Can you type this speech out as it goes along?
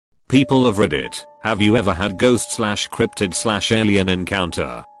People of Reddit, have you ever had ghost/cryptid/alien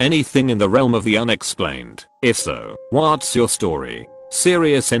encounter? Anything in the realm of the unexplained? If so, what's your story?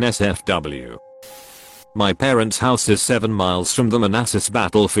 Serious NSFW. My parents' house is 7 miles from the Manassas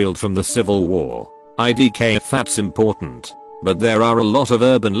battlefield from the Civil War. IDK if that's important. But there are a lot of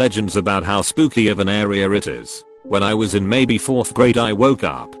urban legends about how spooky of an area it is. When I was in maybe 4th grade I woke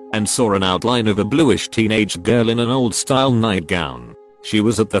up and saw an outline of a bluish teenage girl in an old style nightgown. She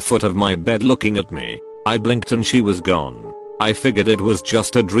was at the foot of my bed looking at me. I blinked and she was gone. I figured it was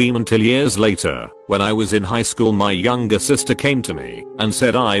just a dream until years later, when I was in high school my younger sister came to me and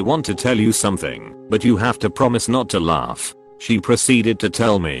said, I want to tell you something, but you have to promise not to laugh. She proceeded to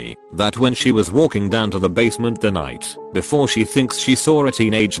tell me that when she was walking down to the basement the night before she thinks she saw a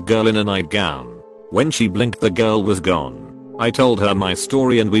teenage girl in a nightgown. When she blinked the girl was gone. I told her my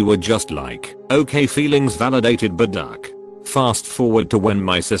story and we were just like, okay, feelings validated, but duck. Fast forward to when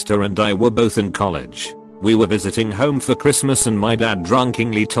my sister and I were both in college. We were visiting home for Christmas and my dad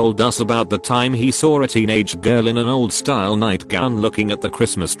drunkenly told us about the time he saw a teenage girl in an old style nightgown looking at the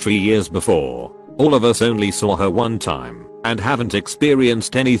Christmas tree years before. All of us only saw her one time and haven't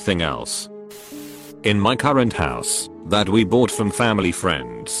experienced anything else. In my current house that we bought from family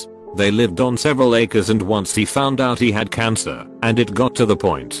friends, they lived on several acres, and once he found out he had cancer and it got to the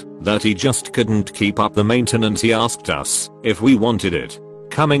point that he just couldn't keep up the maintenance, he asked us if we wanted it.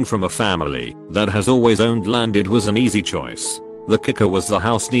 Coming from a family that has always owned land, it was an easy choice. The kicker was the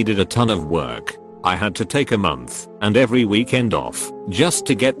house needed a ton of work. I had to take a month and every weekend off just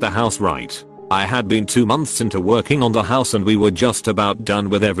to get the house right. I had been 2 months into working on the house and we were just about done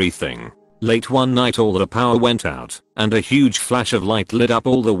with everything. Late one night all the power went out and a huge flash of light lit up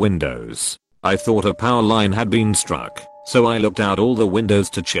all the windows. I thought a power line had been struck, so I looked out all the windows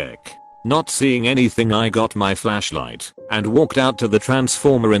to check. Not seeing anything, I got my flashlight and walked out to the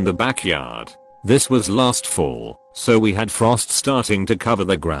transformer in the backyard. This was last fall, so we had frost starting to cover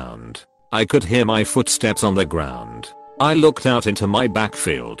the ground. I could hear my footsteps on the ground. I looked out into my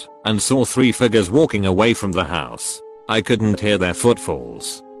backfield and saw 3 figures walking away from the house. I couldn't hear their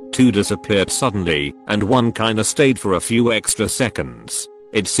footfalls. 2 disappeared suddenly and 1 kinda stayed for a few extra seconds.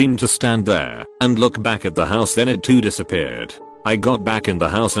 It seemed to stand there and look back at the house, then it too disappeared. I got back in the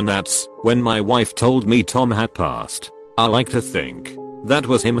house and that's when my wife told me Tom had passed. I like to think that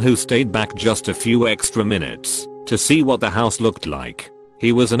was him who stayed back just a few extra minutes to see what the house looked like.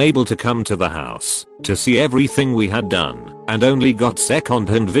 He was unable to come to the house to see everything we had done and only got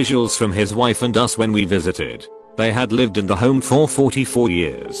second-hand visuals from his wife and us when we visited. They had lived in the home for 44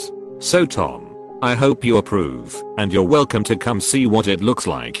 years. So Tom, I hope you approve, and you're welcome to come see what it looks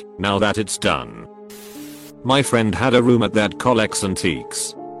like now that it's done. My friend had a roommate that collects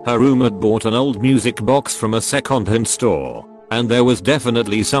antiques. Her roommate bought an old music box from a second-hand store, and there was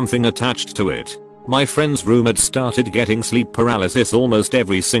definitely something attached to it. My friend's roommate started getting sleep paralysis almost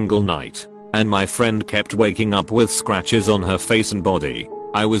every single night, and my friend kept waking up with scratches on her face and body.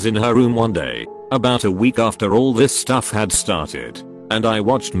 I was in her room one day, about a week after all this stuff had started, and I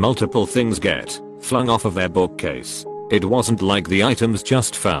watched multiple things get flung off of their bookcase. It wasn't like the items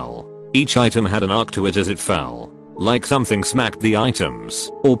just fell. Each item had an arc to it as it fell, like something smacked the items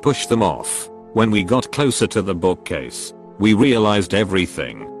or pushed them off. When we got closer to the bookcase, we realized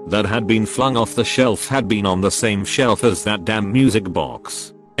everything that had been flung off the shelf had been on the same shelf as that damn music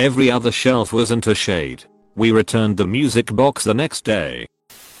box. Every other shelf wasn't a shade. We returned the music box the next day.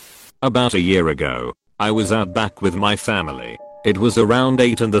 About a year ago, I was out back with my family. It was around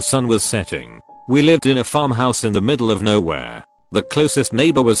 8 and the sun was setting. We lived in a farmhouse in the middle of nowhere. The closest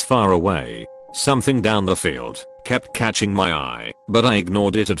neighbor was far away. Something down the field kept catching my eye, but I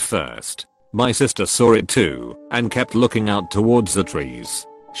ignored it at first. My sister saw it too and kept looking out towards the trees.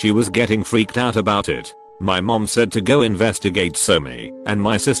 She was getting freaked out about it. My mom said to go investigate, so me and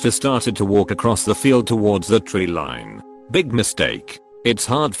my sister started to walk across the field towards the tree line. Big mistake. It's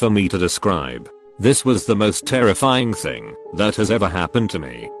hard for me to describe. This was the most terrifying thing that has ever happened to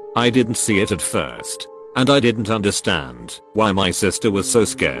me. I didn't see it at first, and I didn't understand why my sister was so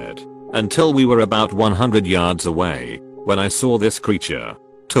scared until we were about 100 yards away when I saw this creature.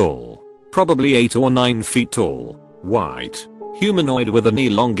 Tall, probably 8 or 9 feet tall, white, humanoid with an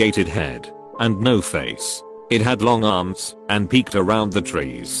elongated head and no face. It had long arms and peeked around the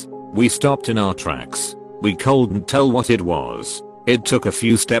trees. We stopped in our tracks. We couldn't tell what it was. It took a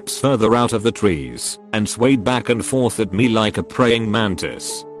few steps further out of the trees and swayed back and forth at me like a praying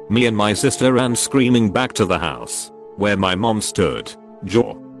mantis. Me and my sister ran screaming back to the house, where my mom stood.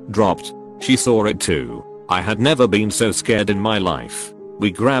 Jaw dropped. She saw it too. I had never been so scared in my life. We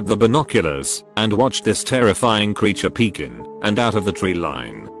grabbed the binoculars and watched this terrifying creature peek in and out of the tree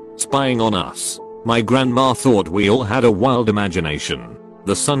line. spying on us. My grandma thought we all had a wild imagination.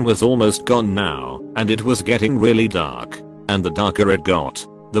 The sun was almost gone now, and it was getting really dark. And the darker it got,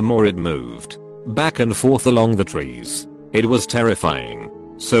 the more it moved. Back and forth along the trees. It was terrifying.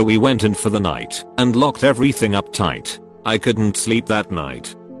 So we went in for the night and locked everything up tight. I couldn't sleep that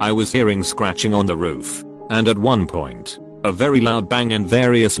night. I was hearing scratching on the roof. And at one point, a very loud bang and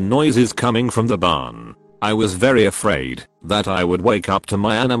various noises coming from the barn. I was very afraid that I would wake up to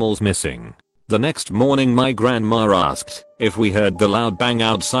my animals missing. The next morning my grandma asked if we heard the loud bang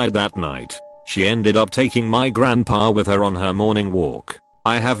outside that night. She ended up taking my grandpa with her on her morning walk.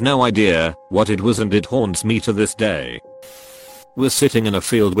 I have no idea what it was and it haunts me to this day. Was sitting in a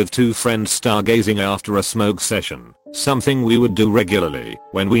field with two friends stargazing after a smoke session, something we would do regularly,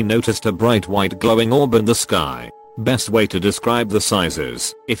 when we noticed a bright white glowing orb in the sky. Best way to describe the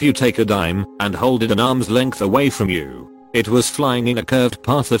sizes, if you take a dime and hold it an arm's length away from you. It was flying in a curved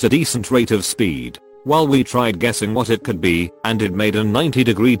path at a decent rate of speed. While we tried guessing what it could be, and it made a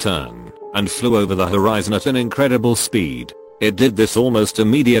 90-degree turn and flew over the horizon at an incredible speed. It did this almost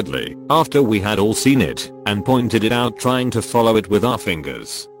immediately after we had all seen it and pointed it out, trying to follow it with our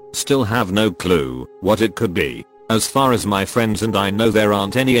fingers. Still have no clue what it could be. As far as my friends and I know, there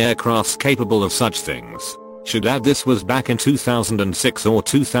aren't any aircrafts capable of such things. Should add this was back in 2006 or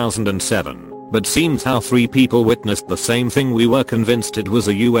 2007. But seems how 3 people witnessed the same thing. We were convinced it was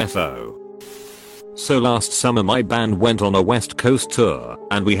a UFO. So last summer my band went on a West Coast tour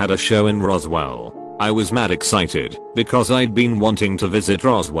and we had a show in Roswell. I was mad excited because I'd been wanting to visit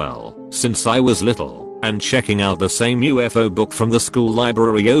Roswell since I was little and checking out the same UFO book from the school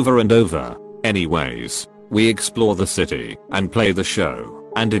library over and over. Anyways, we explore the city and play the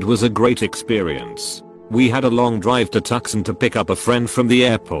show and it was a great experience. We had a long drive to Tucson to pick up a friend from the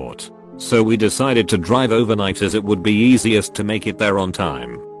airport. So we decided to drive overnight as it would be easiest to make it there on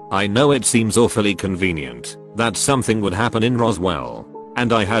time. I know it seems awfully convenient that something would happen in Roswell.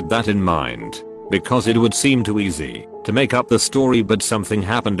 And I had that in mind because it would seem too easy to make up the story, but something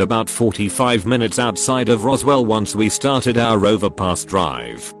happened about 45 minutes outside of Roswell once we started our overpass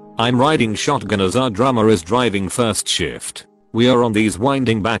drive. I'm riding shotgun as our drummer is driving first shift. We are on these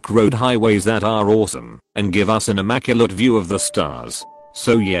winding back road highways that are awesome and give us an immaculate view of the stars.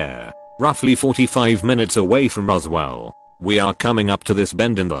 So yeah. Roughly 45 minutes away from Roswell, we are coming up to this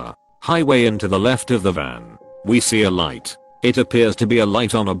bend in the highway, and to the left of the van, we see a light. It appears to be a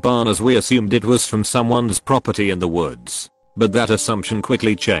light on a barn, as we assumed it was from someone's property in the woods. But that assumption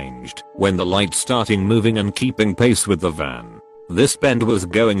quickly changed when the light started moving and keeping pace with the van. This bend was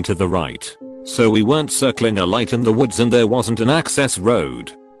going to the right, so we weren't circling a light in the woods and there wasn't an access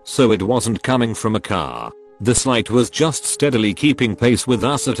road, so it wasn't coming from a car. This light was just steadily keeping pace with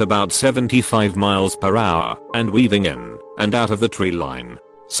us at about 75 miles per hour and weaving in and out of the tree line.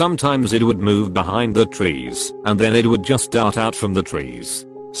 Sometimes it would move behind the trees and then it would just dart out from the trees.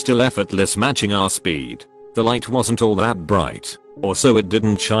 Still effortless, matching our speed. The light wasn't all that bright, or so it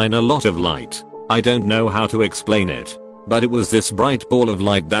didn't shine a lot of light. I don't know how to explain it, but it was this bright ball of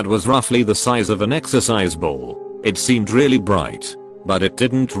light that was roughly the size of an exercise ball. It seemed really bright, but it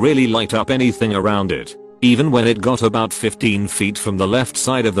didn't really light up anything around it. Even when it got about 15 feet from the left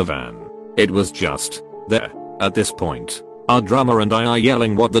side of the van, it was just there. At this point, our drummer and I are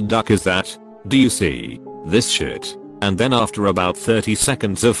yelling, "What the duck is that? Do you see this shit?" And then after about 30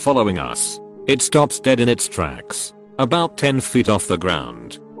 seconds of following us, it stops dead in its tracks, about 10 feet off the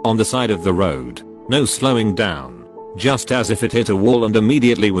ground, on the side of the road. No slowing down, just as if it hit a wall and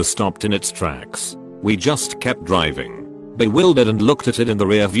immediately was stopped in its tracks. We just kept driving, bewildered, and looked at it in the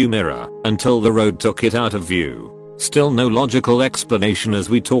rear view mirror until the road took it out of view. Still no logical explanation as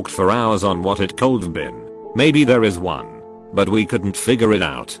we talked for hours on what it could have been. Maybe there is one, but we couldn't figure it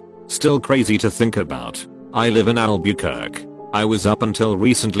out. Still crazy to think about. I live in Albuquerque. I was up until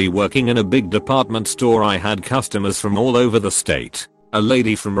recently working in a big department store. I had customers from all over the state. A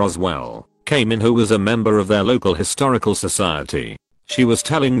lady from Roswell came in who was a member of their local historical society. She was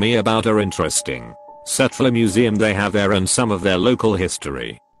telling me about her interesting settler museum they have there and some of their local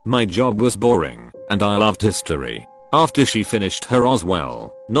history. My job was boring, and I loved history. After she finished her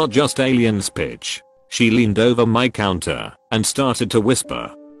Roswell, not just aliens pitch, she leaned over my counter and started to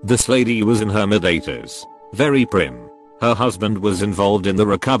whisper. This lady was in her mid-80s, very prim. Her husband was involved in the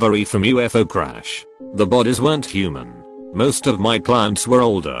recovery from UFO crash. The bodies weren't human. Most of my clients were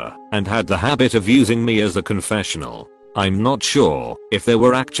older and had the habit of using me as a confessional. I'm not sure if there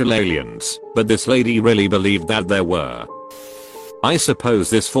were actual aliens, but this lady really believed that there were. I suppose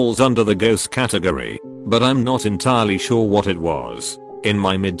this falls under the ghost category, but I'm not entirely sure what it was. In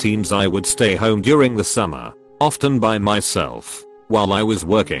my mid-teens I would stay home during the summer, often by myself. while I was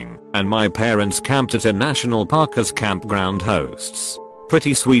working, and my parents camped at a national park as campground hosts.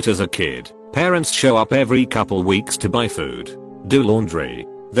 Pretty sweet as a kid. Parents show up every couple weeks to buy food, do laundry,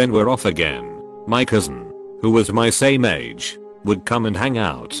 then we're off again. My cousin, who was my same age, would come and hang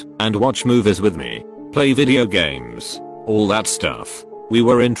out and watch movies with me, play video games, all that stuff. We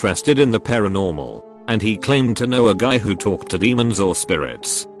were interested in the paranormal, and he claimed to know a guy who talked to demons or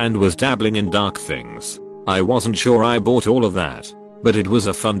spirits and was dabbling in dark things. I wasn't sure I bought all of that, but it was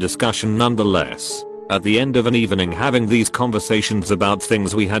a fun discussion nonetheless. At the end of an evening having these conversations about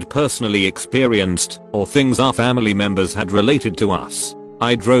things we had personally experienced or things our family members had related to us,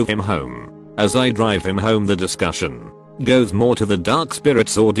 I drove him home. As I drive him home, the discussion goes more to the dark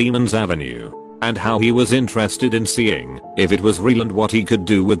spirits or demons avenue and how he was interested in seeing if it was real and what he could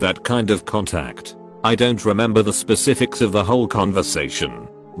do with that kind of contact. I don't remember the specifics of the whole conversation,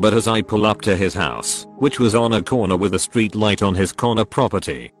 but as I pull up to his house, which was on a corner with a street light on his corner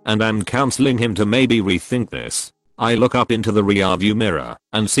property, and I'm counseling him to maybe rethink this, I look up into the rearview mirror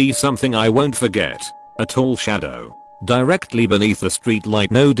and see something I won't forget. A tall shadow directly beneath the street light,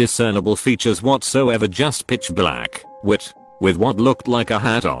 no discernible features whatsoever, just pitch black, with what looked like a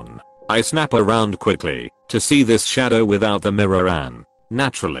hat on. I snap around quickly to see this shadow without the mirror, and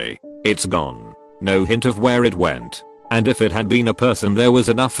naturally, it's gone. No hint of where it went. And if it had been a person, there was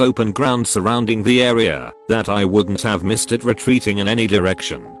enough open ground surrounding the area that I wouldn't have missed it retreating in any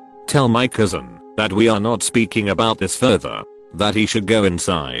direction. Tell my cousin that we are not speaking about this further, that he should go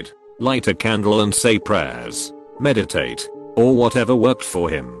inside, light a candle and say prayers, meditate, or whatever worked for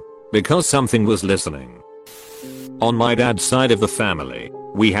him, because something was listening. On my dad's side of the family,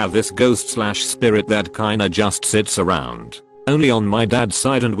 we have this ghost/spirit that kinda just sits around. Only on my dad's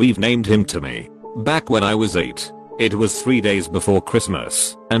side, and we've named him Tommy. Back when I was 8, it was 3 days before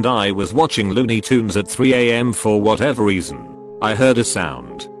Christmas, and I was watching Looney Tunes at 3 AM for whatever reason. I heard a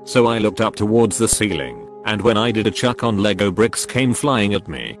sound, so I looked up towards the ceiling, and when I did, a chuck on Lego bricks came flying at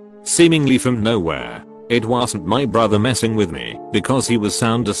me, seemingly from nowhere. It wasn't my brother messing with me, because he was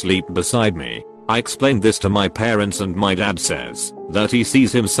sound asleep beside me. I explained this to my parents, and my dad says that he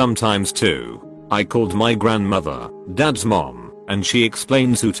sees him sometimes too. I called my grandmother, dad's mom, and she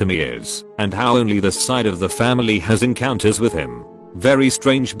explains who Tommy is and how only this side of the family has encounters with him. Very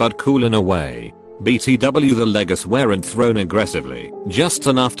strange but cool in a way. BTW, the legs weren't thrown aggressively, just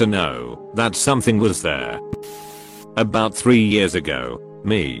enough to know that something was there. About 3 years ago,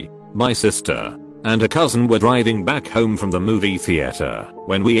 me, my sister, and a cousin were driving back home from the movie theater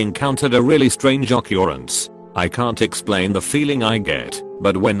when we encountered a really strange occurrence. I can't explain the feeling I get,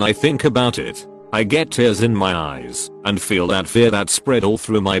 but when I think about it, I get tears in my eyes and feel that fear that spread all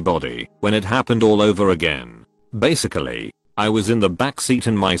through my body when it happened all over again. Basically, I was in the back seat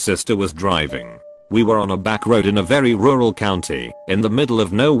and my sister was driving. We were on a back road in a very rural county in the middle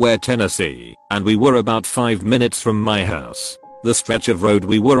of nowhere, Tennessee, and we were about 5 minutes from my house. The stretch of road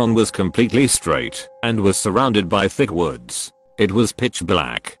we were on was completely straight and was surrounded by thick woods. It was pitch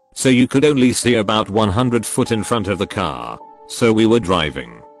black, so you could only see about 100 foot in front of the car. So we were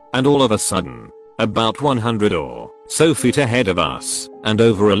driving, and all of a sudden, about 100 or so feet ahead of us, and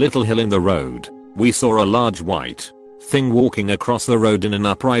over a little hill in the road, we saw a large white thing walking across the road in an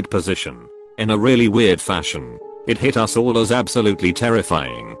upright position. In a really weird fashion. It hit us all as absolutely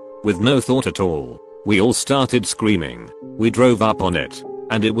terrifying. With no thought at all, we all started screaming. We drove up on it,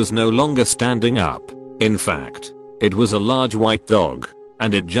 and it was no longer standing up. In fact, it was a large white dog,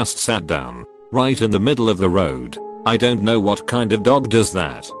 and it just sat down, right in the middle of the road. I don't know what kind of dog does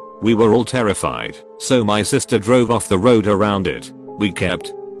that. We were all terrified, so my sister drove off the road around it. We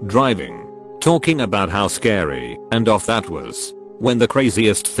kept driving, talking about how scary and off that was, when the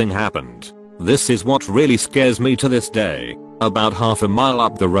craziest thing happened. This is what really scares me to this day. About half a mile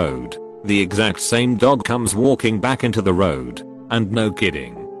up the road, the exact same dog comes walking back into the road, and no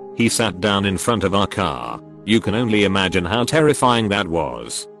kidding, he sat down in front of our car. You can only imagine how terrifying that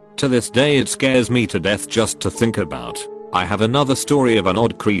was. To this day it scares me to death just to think about. I have another story of an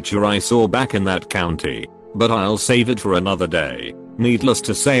odd creature I saw back in that county, but I'll save it for another day. Needless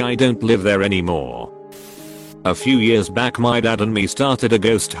to say, I don't live there anymore. A few years back, my dad and me started a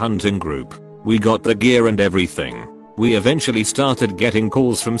ghost hunting group. We got the gear and everything. We eventually started getting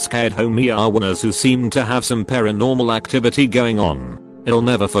calls from scared homeowners who seemed to have some paranormal activity going on. I'll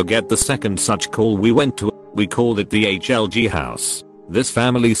never forget the second such call we went to. We called it the HLG house. This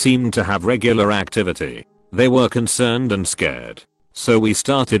family seemed to have regular activity. They were concerned and scared. So we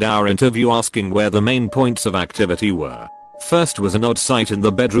started our interview asking where the main points of activity were. First was an odd sight in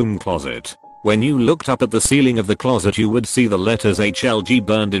the bedroom closet. When you looked up at the ceiling of the closet, you would see the letters HLG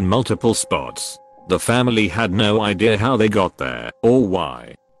burned in multiple spots. The family had no idea how they got there or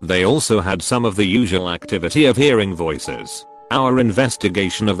why. They also had some of the usual activity of hearing voices. Our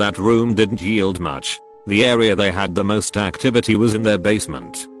investigation of that room didn't yield much. The area they had the most activity was in their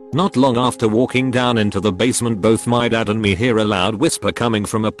basement. Not long after walking down into the basement, both my dad and me hear a loud whisper coming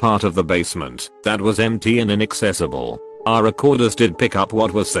from a part of the basement that was empty and inaccessible. Our recorders did pick up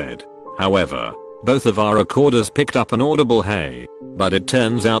what was said. However, both of our recorders picked up an audible "hey," but it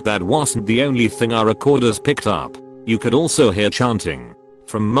turns out that wasn't the only thing our recorders picked up. You could also hear chanting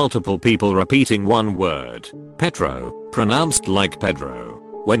from multiple people repeating one word, Petro, pronounced like Pedro.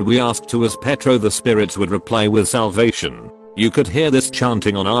 When we asked who was Petro, the spirits would reply with salvation. You could hear this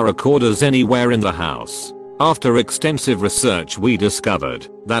chanting on our recorders anywhere in the house. After extensive research, we discovered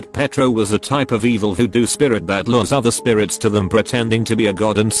that Petro was a type of evil voodoo spirit that lures other spirits to them, pretending to be a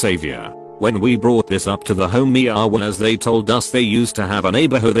god and savior. When we brought this up to the Homiawanas, they told us they used to have a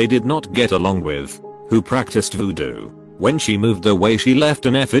neighbor who they did not get along with, who practiced voodoo. When she moved away, she left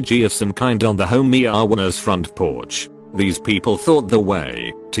an effigy of some kind on the Homiawanas' front porch. These people thought the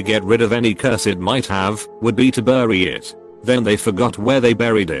way to get rid of any curse it might have would be to bury it. Then they forgot where they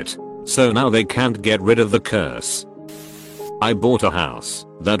buried it, so now they can't get rid of the curse. I bought a house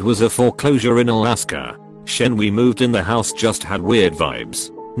that was a foreclosure in Alaska. When we moved in, the house just had weird vibes.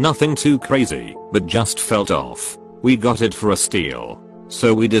 Nothing too crazy, but just felt off. We got it for a steal.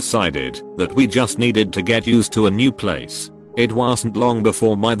 So we decided that we just needed to get used to a new place. It wasn't long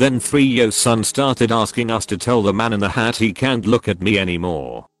before my then 3-year-old son started asking us to tell the man in the hat he can't look at me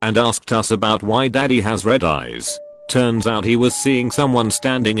anymore, and asked us about why daddy has red eyes. Turns out he was seeing someone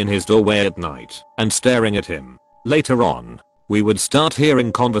standing in his doorway at night and staring at him. Later on, we would start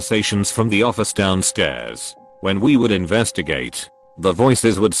hearing conversations from the office downstairs. When we would investigate, the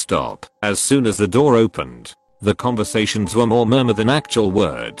voices would stop as soon as the door opened. The conversations were more murmur than actual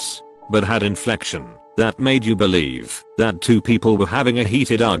words, but had inflection that made you believe that two people were having a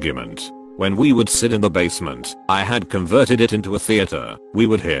heated argument. When we would sit in the basement, I had converted it into a theater. We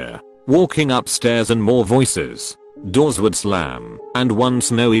would hear walking upstairs and more voices. Doors would slam, and one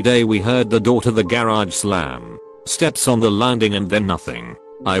snowy day we heard the door to the garage slam. Steps on the landing and then nothing.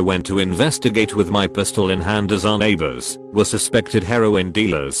 I went to investigate with my pistol in hand, as our neighbors were suspected heroin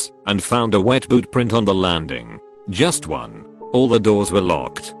dealers, and found a wet boot print on the landing. Just one. All the doors were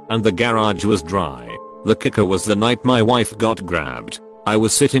locked, and the garage was dry. The kicker was the night my wife got grabbed. I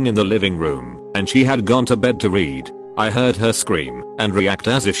was sitting in the living room, and she had gone to bed to read. I heard her scream and react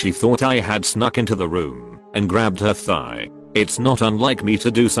as if she thought I had snuck into the room and grabbed her thigh. It's not unlike me to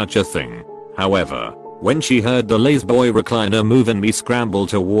do such a thing. However, when she heard the lazy-boy recliner move and me scramble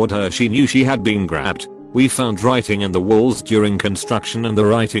toward her, she knew she had been grabbed. We found writing in the walls during construction, and the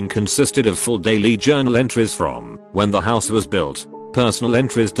writing consisted of full daily journal entries from when the house was built, personal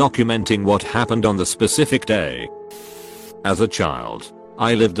entries documenting what happened on the specific day. As a child,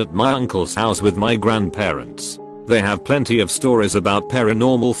 I lived at my uncle's house with my grandparents. They have plenty of stories about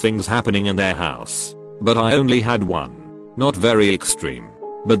paranormal things happening in their house. But I only had one. Not very extreme.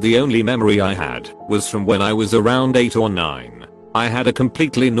 But the only memory I had was from when I was around 8 or 9. I had a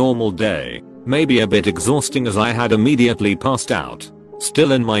completely normal day. Maybe a bit exhausting, as I had immediately passed out.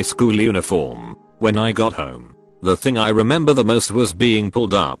 Still in my school uniform. When I got home, the thing I remember the most was being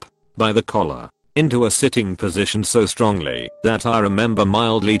pulled up by the collar into a sitting position so strongly that I remember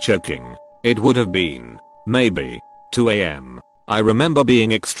mildly choking. It would have been maybe 2 AM. I remember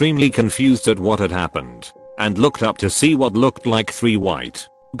being extremely confused at what had happened, and looked up to see what looked like 3 white,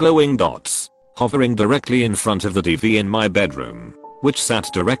 glowing dots, hovering directly in front of the TV in my bedroom, which sat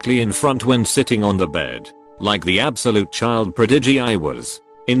directly in front when sitting on the bed. Like the absolute child prodigy I was,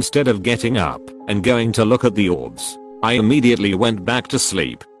 instead of getting up and going to look at the orbs, I immediately went back to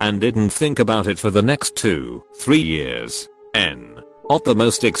sleep and didn't think about it for the next 2-3 years. Not the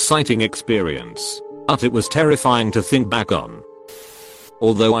most exciting experience, but it was terrifying to think back on.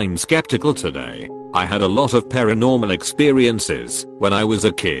 Although I'm skeptical today, I had a lot of paranormal experiences when I was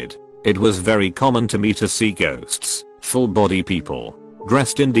a kid. It was very common to me to see ghosts, full body people,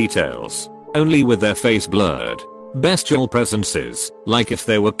 dressed in details, only with their face blurred. Bestial presences, like if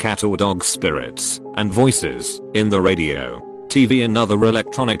there were cat or dog spirits, and voices in the radio, TV and other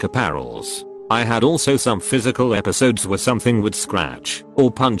electronic apparels. I had also some physical episodes where something would scratch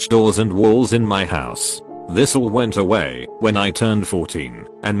or punch doors and walls in my house. This all went away when I turned 14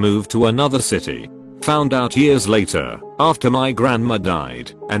 and moved to another city. Found out years later, after my grandma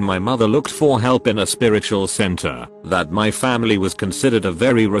died and my mother looked for help in a spiritual center, that my family was considered a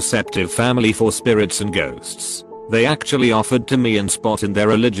very receptive family for spirits and ghosts. They actually offered to me a spot in their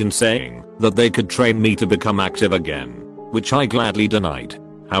religion, saying that they could train me to become active again, which I gladly denied.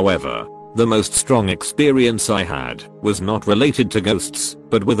 However, The most strong experience I had was not related to ghosts,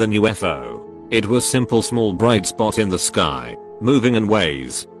 but with an UFO. It was simple small bright spot in the sky, moving in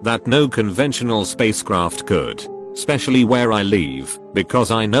ways that no conventional spacecraft could. Especially where I live,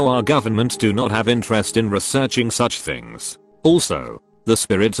 because I know our government do not have interest in researching such things. Also, the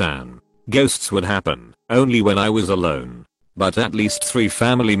spirits and ghosts would happen only when I was alone. But at least 3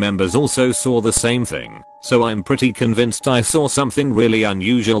 family members also saw the same thing, so I'm pretty convinced I saw something really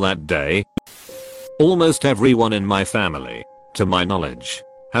unusual that day. Almost everyone in my family, to my knowledge,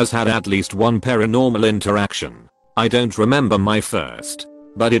 has had at least one paranormal interaction. I don't remember my first,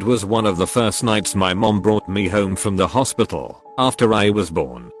 but it was one of the first nights my mom brought me home from the hospital after I was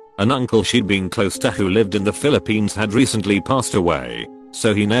born. An uncle she'd been close to who lived in the Philippines had recently passed away,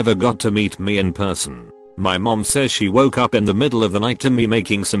 so he never got to meet me in person. My mom says she woke up in the middle of the night to me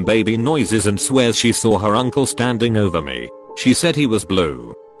making some baby noises and swears she saw her uncle standing over me. She said he was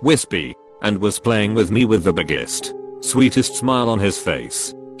blue, wispy, and was playing with me with the biggest, sweetest smile on his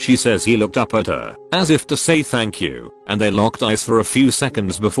face. She says he looked up at her, as if to say thank you, and they locked eyes for a few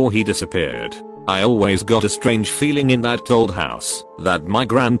seconds before he disappeared. I always got a strange feeling in that old house that my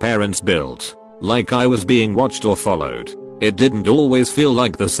grandparents built, like I was being watched or followed. It didn't always feel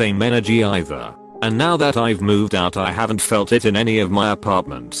like the same energy either. And now that I've moved out I haven't felt it in any of my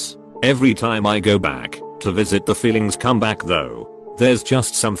apartments. Every time I go back to visit the feelings come back though. There's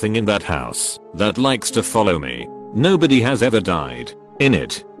just something in that house that likes to follow me. Nobody has ever died in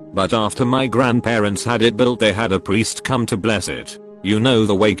it, but after my grandparents had it built they had a priest come to bless it. You know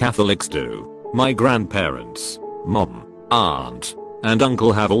the way Catholics do. My grandparents, mom, aunt, and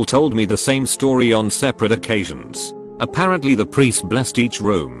uncle have all told me the same story on separate occasions. Apparently the priest blessed each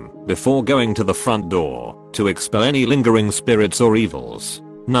room before going to the front door to expel any lingering spirits or evils.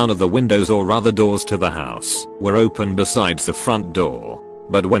 None of the windows or other doors to the house were open besides the front door.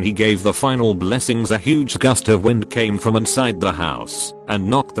 But when he gave the final blessings a huge gust of wind came from inside the house and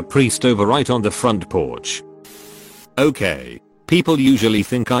knocked the priest over right on the front porch. Okay, people usually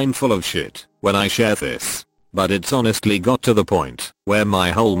think I'm full of shit when I share this, but it's honestly got to the point where my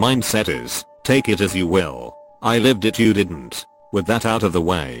whole mindset is, take it as you will. I lived it, you didn't. With that out of the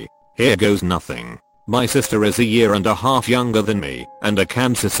way, here goes nothing. My sister is a year and a half younger than me and a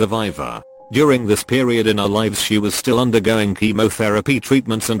cancer survivor. During this period in our lives she was still undergoing chemotherapy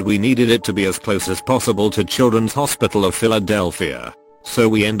treatments and we needed it to be as close as possible to Children's Hospital of Philadelphia. So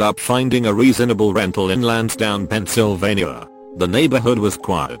we end up finding a reasonable rental in Lansdowne, Pennsylvania. The neighborhood was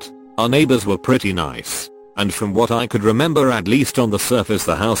quiet. Our neighbors were pretty nice. And from what I could remember, at least on the surface,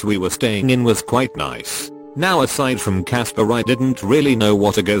 the house we were staying in was quite nice. Now aside from Casper, I didn't really know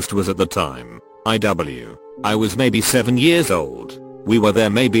what a ghost was at the time. I was maybe 7 years old. We were there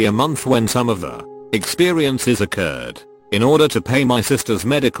maybe a month when some of the experiences occurred. In order to pay my sister's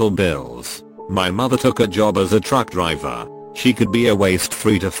medical bills, my mother took a job as a truck driver. She could be away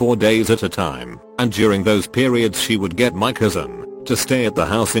 3 to 4 days at a time, and during those periods she would get my cousin to stay at the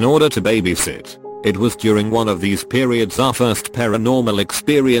house in order to babysit. It was during one of these periods our first paranormal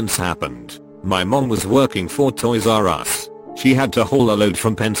experience happened. My mom was working for Toys R Us. She had to haul a load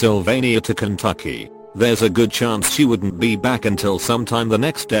from Pennsylvania to Kentucky. There's a good chance she wouldn't be back until sometime the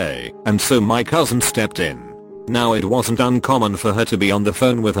next day, and so my cousin stepped in. Now it wasn't uncommon for her to be on the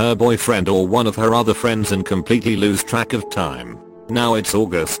phone with her boyfriend or one of her other friends and completely lose track of time. Now it's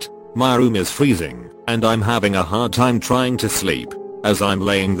August. My room is freezing, and I'm having a hard time trying to sleep. As I'm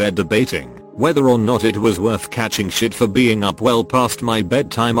laying there debating whether or not it was worth catching shit for being up well past my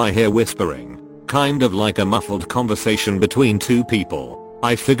bedtime, I hear whispering. Kind of like a muffled conversation between 2 people.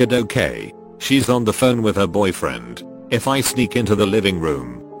 I figured, okay, she's on the phone with her boyfriend. If I sneak into the living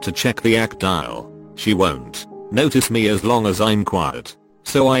room to check the act dial, she won't notice me as long as I'm quiet.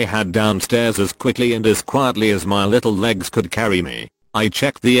 So I head downstairs as quickly and as quietly as my little legs could carry me. I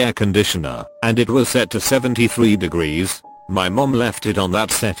checked the air conditioner and it was set to 73 degrees. My mom left it on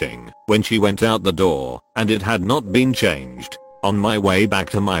that setting when she went out the door, and it had not been changed. On my way back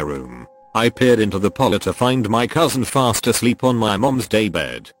to my room, I peered into the parlor to find my cousin fast asleep on my mom's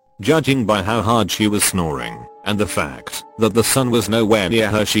daybed. Judging by how hard she was snoring, and the fact that the sun was nowhere near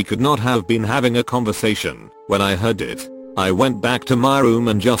her, she could not have been having a conversation. When I heard it, I went back to my room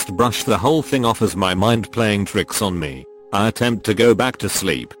and just brushed the whole thing off as my mind playing tricks on me. I attempt to go back to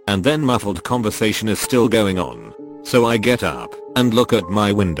sleep, and then muffled conversation is still going on. So I get up and look at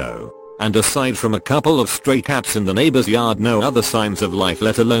my window, and aside from a couple of stray cats in the neighbor's yard, no other signs of life,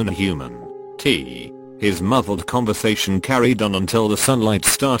 let alone a human. His muffled conversation carried on until the sunlight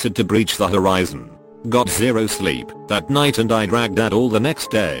started to breach the horizon. Got zero sleep that night and I dragged that all the next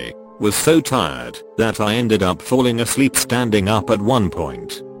day. Was so tired that I ended up falling asleep standing up at one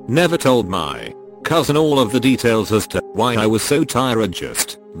point. Never told my cousin all of the details as to why I was so tired,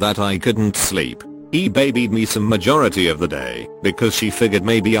 just that I couldn't sleep. He babied me some majority of the day because she figured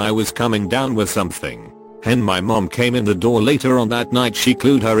maybe I was coming down with something. When my mom came in the door later on that night, she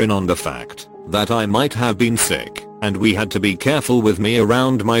clued her in on the fact that I might have been sick and we had to be careful with me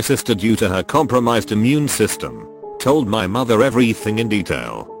around my sister due to her compromised immune system. Told my mother everything in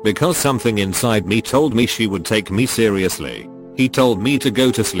detail because something inside me told me she would take me seriously. He told me to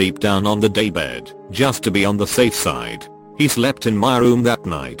go to sleep down on the daybed just to be on the safe side. He slept in my room that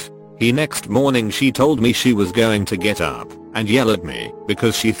night. Next morning she told me she was going to get up and yell at me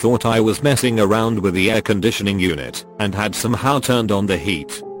because she thought I was messing around with the air conditioning unit and had somehow turned on the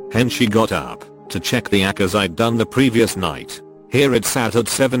heat. Hence she got up to check the air as I'd done the previous night. Here it sat at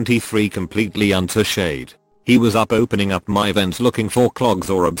 73 completely untouched. He was up opening up my vents looking for clogs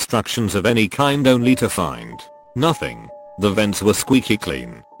or obstructions of any kind only to find nothing. The vents were squeaky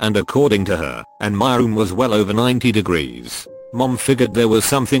clean and according to her, and my room was well over 90 degrees. Mom figured there was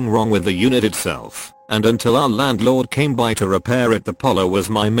something wrong with the unit itself, and until our landlord came by to repair it, the parlor was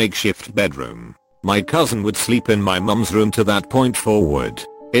my makeshift bedroom. My cousin would sleep in my mom's room to that point forward.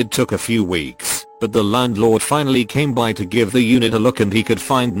 It took a few weeks, but the landlord finally came by to give the unit a look and he could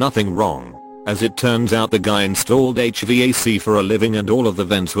find nothing wrong. As it turns out, the guy installed HVAC for a living and all of the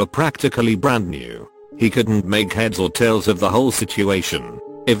vents were practically brand new. He couldn't make heads or tails of the whole situation.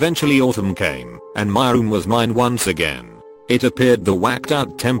 Eventually autumn came, and my room was mine once again. It appeared the whacked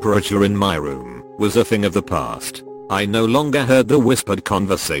out temperature in my room was a thing of the past. I no longer heard the whispered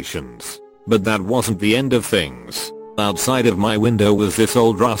conversations. But that wasn't the end of things. Outside of my window was this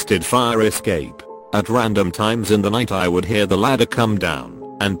old rusted fire escape. At random times in the night I would hear the ladder come down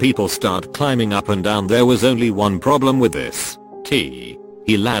and people start climbing up and down. There was only one problem with this.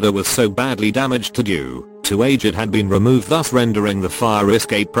 The ladder was so badly damaged due to age it had been removed, thus rendering the fire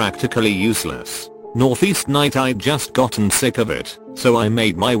escape practically useless. Northeast night, I'd just gotten sick of it, so I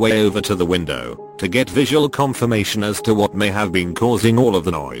made my way over to the window to get visual confirmation as to what may have been causing all of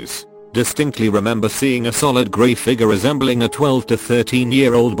the noise. Distinctly remember seeing a solid grey figure resembling a 12 to 13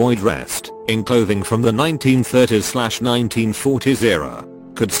 year old boy dressed in clothing from the 1930s/1940s era.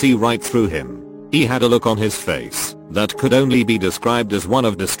 Could see right through him. He had a look on his face that could only be described as one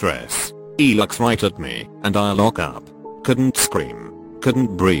of distress. He looks right at me and I lock up. Couldn't scream.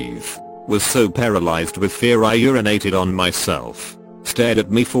 Couldn't breathe. Was so paralyzed with fear I urinated on myself. Stared at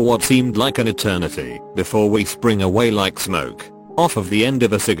me for what seemed like an eternity before we spring away like smoke off of the end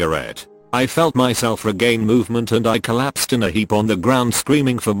of a cigarette. I felt myself regain movement and I collapsed in a heap on the ground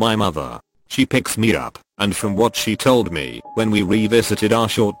screaming for my mother. She picks me up, and from what she told me when we revisited our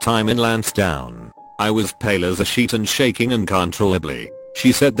short time in Lansdowne, I was pale as a sheet and shaking uncontrollably.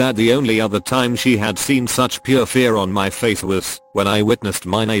 She said that the only other time she had seen such pure fear on my face was when I witnessed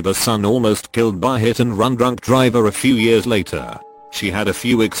my neighbor's son almost killed by a hit-and-run drunk driver a few years later. She had a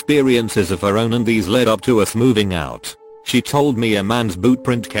few experiences of her own and these led up to us moving out. She told me a man's boot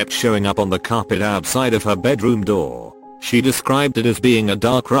print kept showing up on the carpet outside of her bedroom door. She described it as being a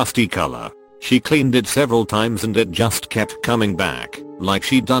dark rusty color. She cleaned it several times and it just kept coming back, like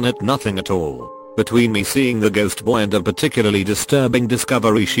she'd done it nothing at all. Between me seeing the ghost boy and a particularly disturbing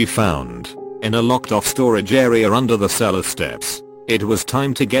discovery she found in a locked off storage area under the cellar steps, it was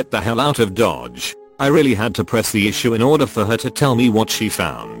time to get the hell out of Dodge. I really had to press the issue in order for her to tell me what she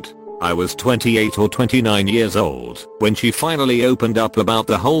found. I was 28 or 29 years old when she finally opened up about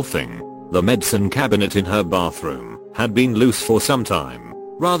the whole thing. The medicine cabinet in her bathroom had been loose for some time.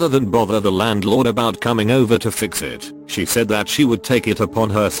 Rather than bother the landlord about coming over to fix it, she said that she would take it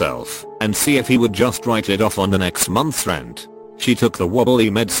upon herself and see if he would just write it off on the next month's rent. She took the wobbly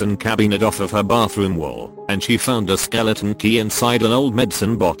medicine cabinet off of her bathroom wall and she found a skeleton key inside an old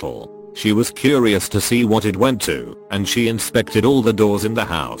medicine bottle. She was curious to see what it went to and she inspected all the doors in the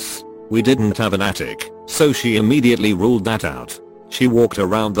house. We didn't have an attic, so she immediately ruled that out. She walked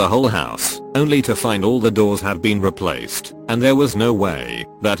around the whole house, only to find all the doors had been replaced, and there was no way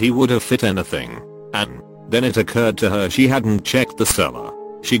that he would have fit anything. And then it occurred to her she hadn't checked the cellar.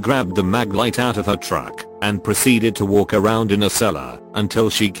 She grabbed the mag light out of her truck and proceeded to walk around in a cellar until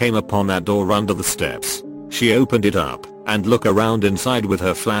she came upon that door under the steps. She opened it up and looked around inside with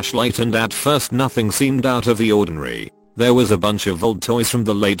her flashlight, and at first nothing seemed out of the ordinary. There was a bunch of old toys from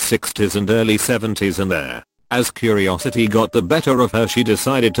the late 60s and early 70s in there. As curiosity got the better of her, she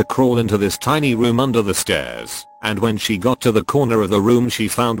decided to crawl into this tiny room under the stairs, and when she got to the corner of the room she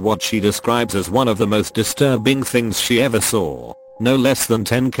found what she describes as one of the most disturbing things she ever saw. No less than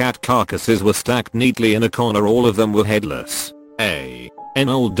 10 cat carcasses were stacked neatly in a corner. All of them were headless. An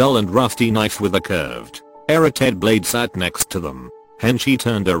old dull and rusty knife with a curved, arrowhead blade sat next to them. She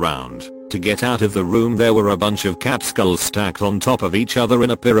turned around. To get out of the room there were a bunch of cat skulls stacked on top of each other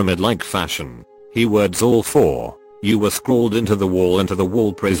in a pyramid-like fashion. Words all four. You were scrawled into the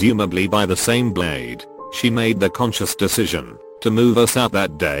wall presumably by the same blade. She made the conscious decision to move us out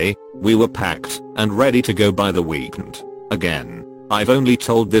that day. We were packed and ready to go by the weekend. Again, I've only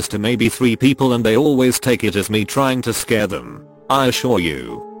told this to maybe 3 people and they always take it as me trying to scare them. I assure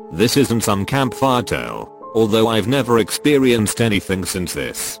you, this isn't some campfire tale. Although I've never experienced anything since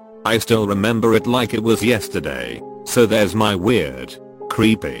this, I still remember it like it was yesterday. So there's my weird,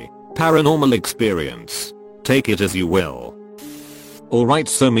 creepy, paranormal experience. Take it as you will. Alright,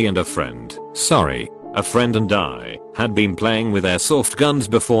 so me and a friend and I had been playing with airsoft guns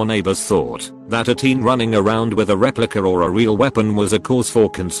before neighbors thought that a teen running around with a replica or a real weapon was a cause for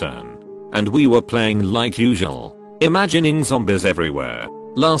concern. And we were playing like usual, imagining zombies everywhere,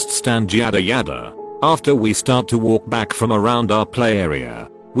 last stand yada yada. After we start to walk back from around our play area,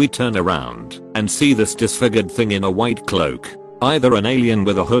 we turn around and see this disfigured thing in a white cloak. Either an alien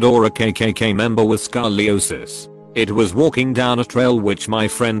with a hood or a KKK member with scoliosis. It was walking down a trail which my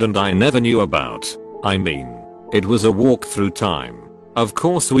friend and I never knew about. I mean, it was a walk through time. Of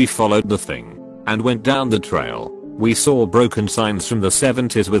course we followed the thing and went down the trail. We saw broken signs from the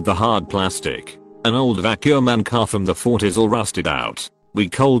 70s with the hard plastic. An old vacuum man car from the 40s all rusted out. We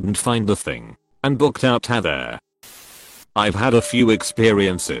couldn't find the thing and booked out there. I've had a few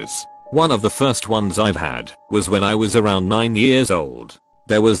experiences. One of the first ones I've had was when I was around 9 years old.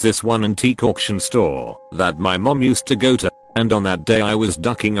 There was this one antique auction store that my mom used to go to, and on that day I was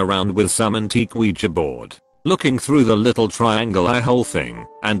ducking around with some antique Ouija board, looking through the little triangle eye hole thing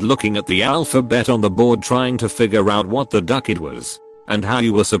and looking at the alphabet on the board trying to figure out what the duck it was and how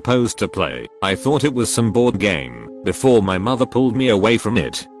you were supposed to play. I thought it was some board game before my mother pulled me away from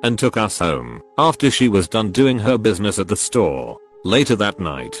it and took us home after she was done doing her business at the store. Later that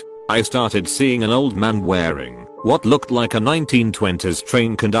night, I started seeing an old man wearing what looked like a 1920s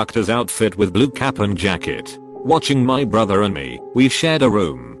train conductor's outfit with blue cap and jacket, watching my brother and me. We shared a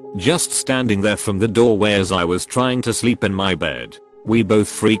room, just standing there from the doorway as I was trying to sleep in my bed. We both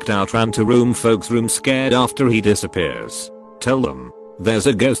freaked out, ran to folks' room scared after he disappears. Tell them there's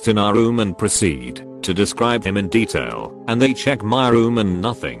a ghost in our room and proceed to describe him in detail, and they check my room and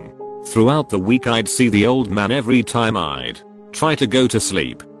nothing. Throughout the week I'd see the old man every time I'd try to go to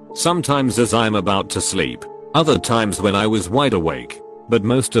sleep. Sometimes as I'm about to sleep, other times when I was wide awake, but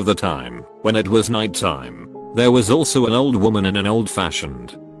most of the time when it was nighttime. There was also an old woman in an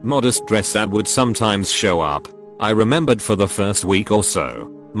old-fashioned, modest dress that would sometimes show up. I remembered for the first week or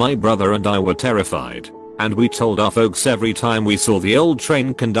so, my brother and I were terrified, and we told our folks every time we saw the old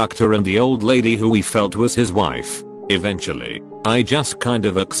train conductor and the old lady who we felt was his wife. Eventually, I just kind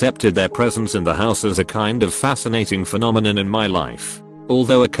of accepted their presence in the house as a kind of fascinating phenomenon in my life.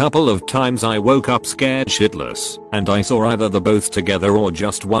 Although a couple of times I woke up scared shitless, and I saw either the both together or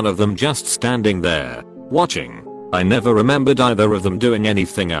just one of them just standing there, watching. I never remembered either of them doing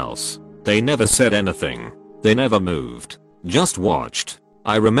anything else. They never said anything. They never moved. Just watched.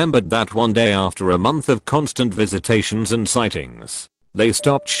 I remembered that one day after a month of constant visitations and sightings, they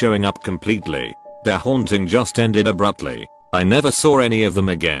stopped showing up completely. Their haunting just ended abruptly. I never saw any of them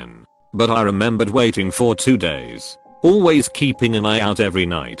again. But I remembered waiting for 2 days. Always keeping an eye out every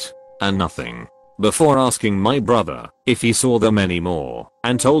night. And nothing. Before asking my brother if he saw them anymore,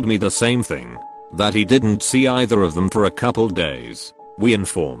 and told me the same thing. That he didn't see either of them for a couple days. We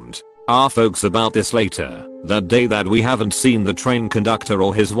informed our folks about this later, that day that we haven't seen the train conductor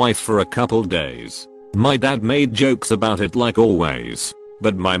or his wife for a couple days. My dad made jokes about it like always.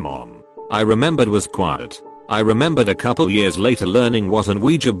 But my mom, I remembered, was quiet. I remembered a couple years later learning what an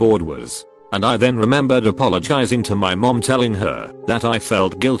Ouija board was. And I then remembered apologizing to my mom, telling her that I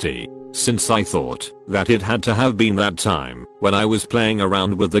felt guilty, since I thought that it had to have been that time when I was playing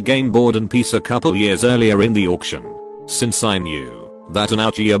around with the game board and piece a couple years earlier in the auction. Since I knew that an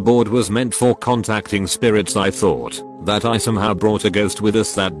Ouija board was meant for contacting spirits, I thought that I somehow brought a ghost with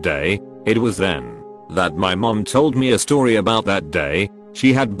us that day. It was then that my mom told me a story about that day.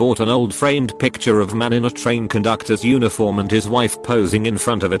 She had bought an old framed picture of a man in a train conductor's uniform and his wife posing in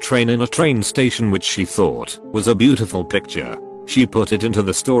front of a train in a train station, which she thought was a beautiful picture. She put it into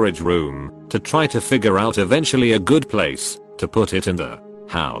the storage room to try to figure out eventually a good place to put it in the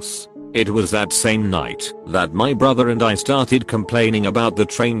house. It was that same night that my brother and I started complaining about the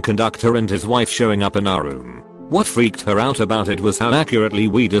train conductor and his wife showing up in our room. What freaked her out about it was how accurately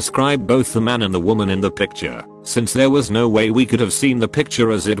we described both the man and the woman in the picture, since there was no way we could have seen the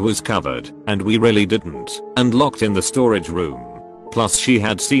picture as it was covered, and we really didn't, and locked in the storage room. Plus she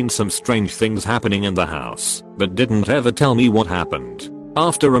had seen some strange things happening in the house, but didn't ever tell me what happened.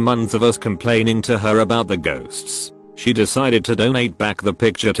 After a month of us complaining to her about the ghosts, she decided to donate back the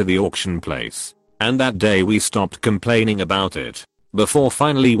picture to the auction place. And that day we stopped complaining about it. Before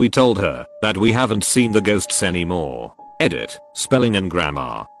finally we told her that we haven't seen the ghosts anymore. Edit, spelling and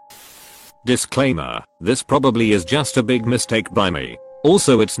grammar. Disclaimer, this probably is just a big mistake by me.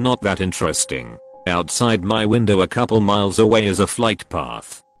 Also it's not that interesting. Outside my window a couple miles away is a flight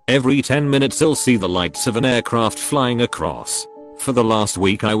path. Every 10 minutes I'll see the lights of an aircraft flying across. For the last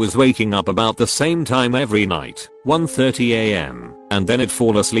week I was waking up about the same time every night, 1:30 am, and then I'd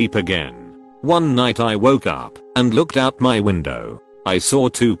fall asleep again. One night I woke up and looked out my window. I saw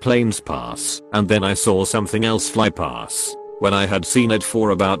 2 planes pass, and then I saw something else fly past. When I had seen it for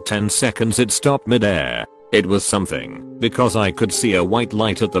about 10 seconds it stopped mid-air. It was something, because I could see a white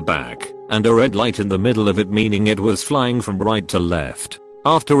light at the back, and a red light in the middle of it, meaning it was flying from right to left.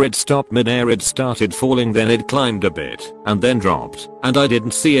 After it stopped mid-air it started falling, then it climbed a bit, and then dropped, and I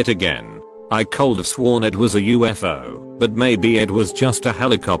didn't see it again. I could have sworn it was a UFO, but maybe it was just a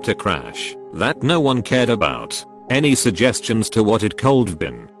helicopter crash that no one cared about. Any suggestions to what it could have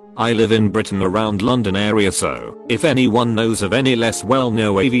been? I live in Britain around London area, so if anyone knows of any less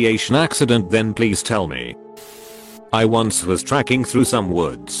well-known aviation accident then please tell me. I once was trekking through some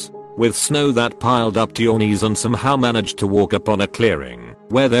woods with snow that piled up to your knees and somehow managed to walk upon a clearing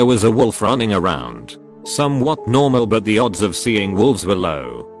where there was a wolf running around. Somewhat normal, but the odds of seeing wolves were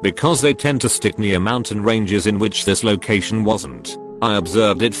low because they tend to stick near mountain ranges, in which this location wasn't. I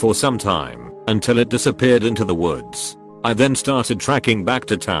observed it for some time until it disappeared into the woods. I then started tracking back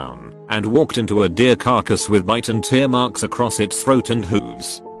to town and walked into a deer carcass with bite and tear marks across its throat and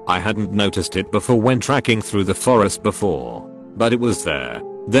hooves. I hadn't noticed it before when tracking through the forest before, but it was there.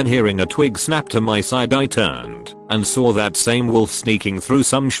 Then hearing a twig snap to my side I turned and saw that same wolf sneaking through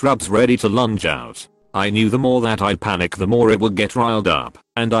some shrubs ready to lunge out. I knew the more that I'd panic the more it would get riled up,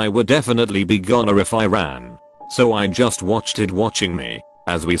 and I would definitely be goner if I ran. So I just watched it watching me.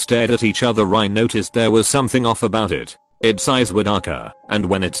 As we stared at each other I noticed there was something off about it. Its eyes were darker, and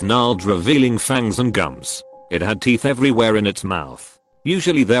when it snarled, revealing fangs and gums. It had teeth everywhere in its mouth.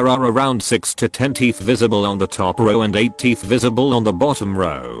 Usually there are around 6 to 10 teeth visible on the top row and 8 teeth visible on the bottom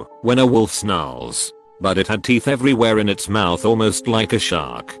row when a wolf snarls. But it had teeth everywhere in its mouth, almost like a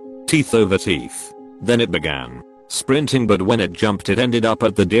shark. Teeth over teeth. Then it began sprinting, but when it jumped it ended up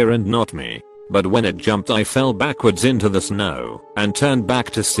at the deer and not me. But when it jumped I fell backwards into the snow and turned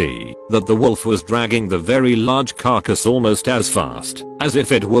back to see that the wolf was dragging the very large carcass almost as fast as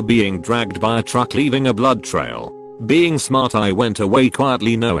if it were being dragged by a truck, leaving a blood trail. Being smart I went away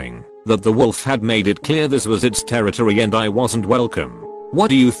quietly, knowing that the wolf had made it clear this was its territory and I wasn't welcome. What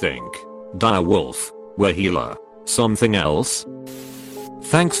do you think? Dire wolf? Were healer? Something else?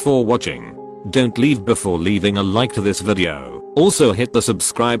 Thanks for watching. Don't leave before leaving a like to this video. Also hit the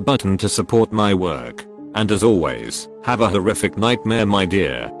subscribe button to support my work. And as always, have a horrific nightmare my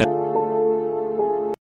dear.